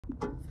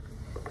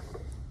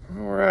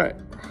All right,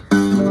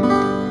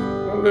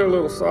 I'll do a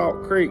little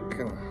Salt Creek.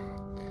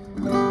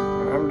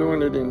 I'm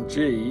doing it in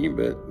G,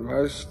 but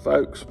most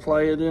folks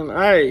play it in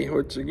A,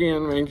 which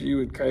again means you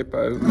would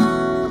capo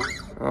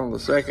on the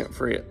 2nd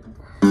fret.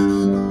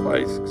 It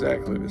plays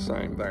exactly the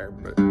same there,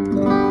 but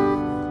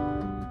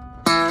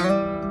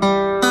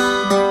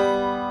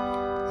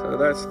so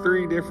that's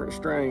 3 different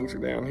strings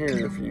down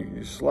here. If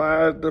you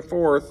slide the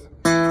 4th,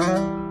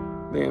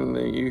 then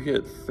you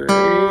hit 3, 2,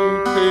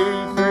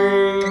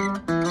 3.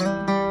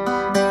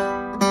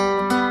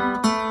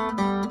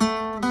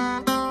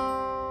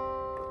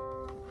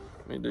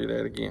 Let me do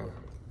that again.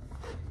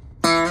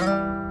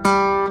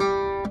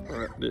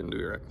 Alright, didn't do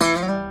it right.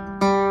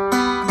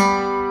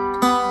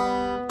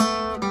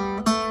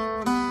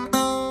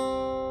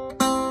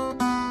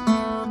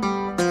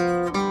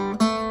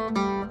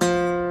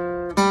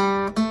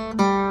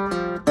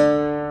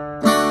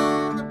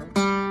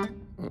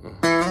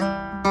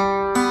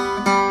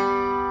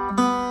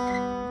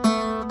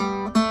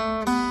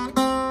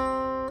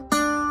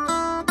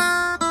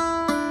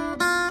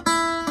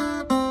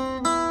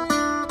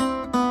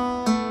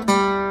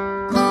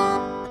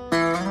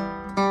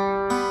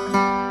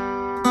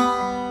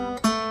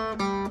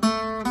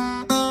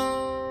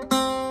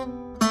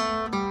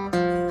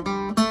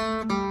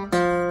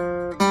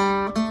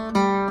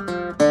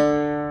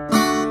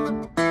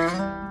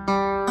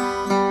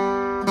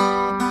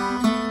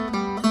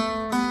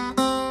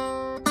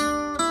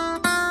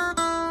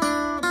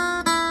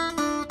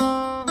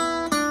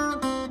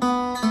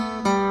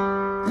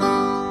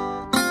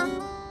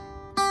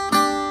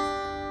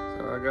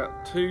 I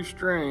got 2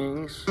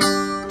 strings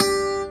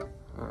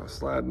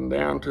sliding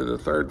down to the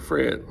 3rd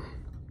fret.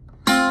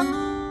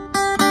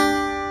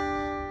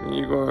 And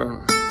you're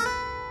going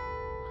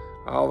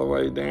all the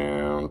way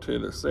down to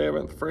the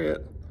 7th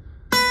fret.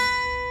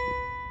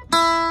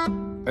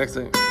 That's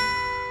it.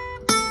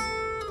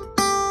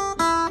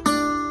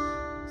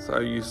 So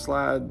you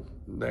slide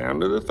down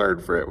to the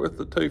 3rd fret with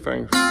the 2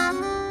 fingers.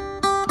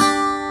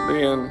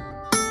 Then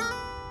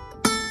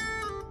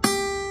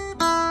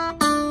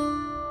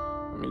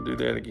do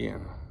that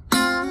again.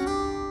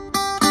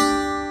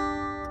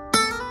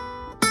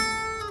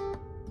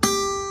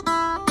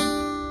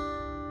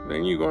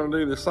 Then you're going to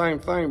do the same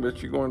thing,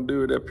 but you're going to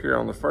do it up here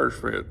on the 1st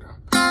fret.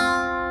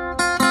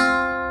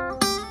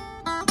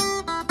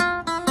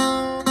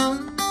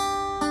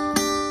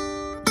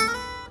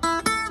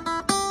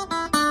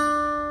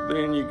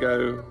 Then you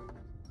go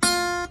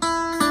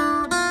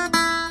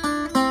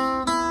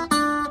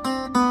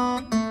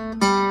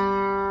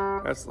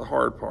that's the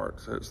hard part.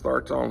 So it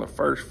starts on the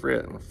 1st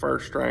fret and the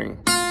 1st string.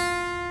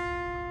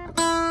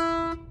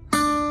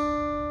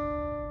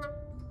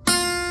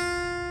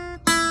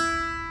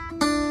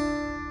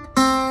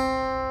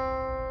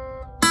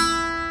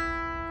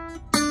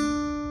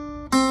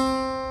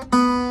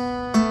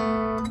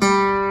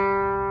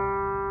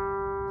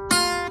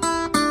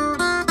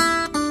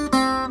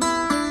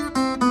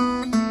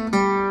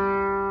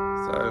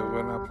 So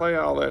when I play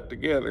all that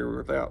together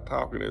without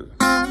talking, it's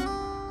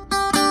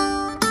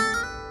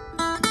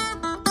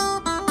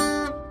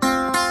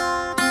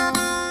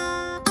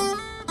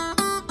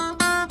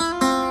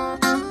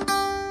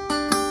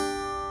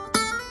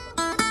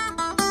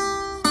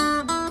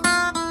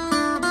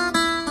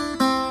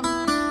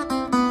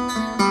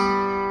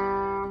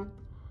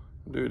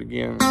do it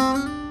again.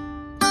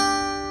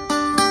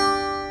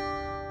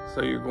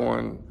 So you're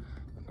going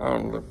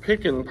on the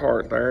picking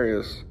part there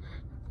is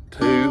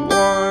 2, 1,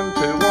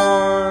 2,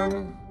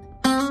 1.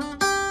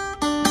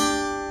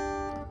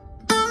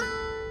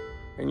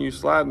 And you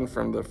sliding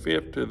from the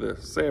 5th to the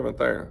 7th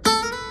there.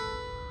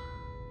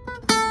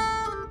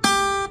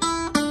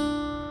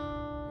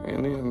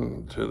 And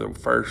then to the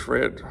 1st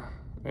fret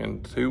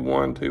and 2,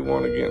 1, 2,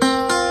 1 again.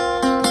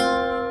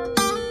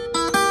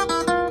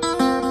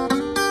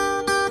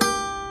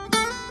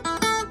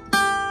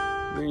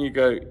 You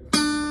go,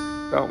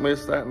 don't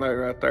miss that note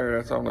right there.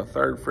 That's on the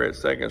 3rd fret,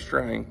 2nd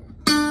string.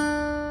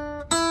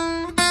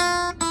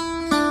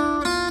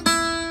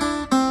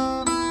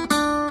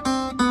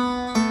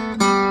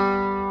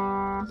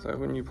 So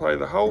when you play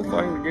the whole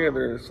thing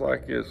together, it's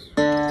like this.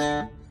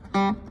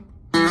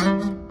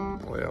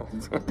 Well,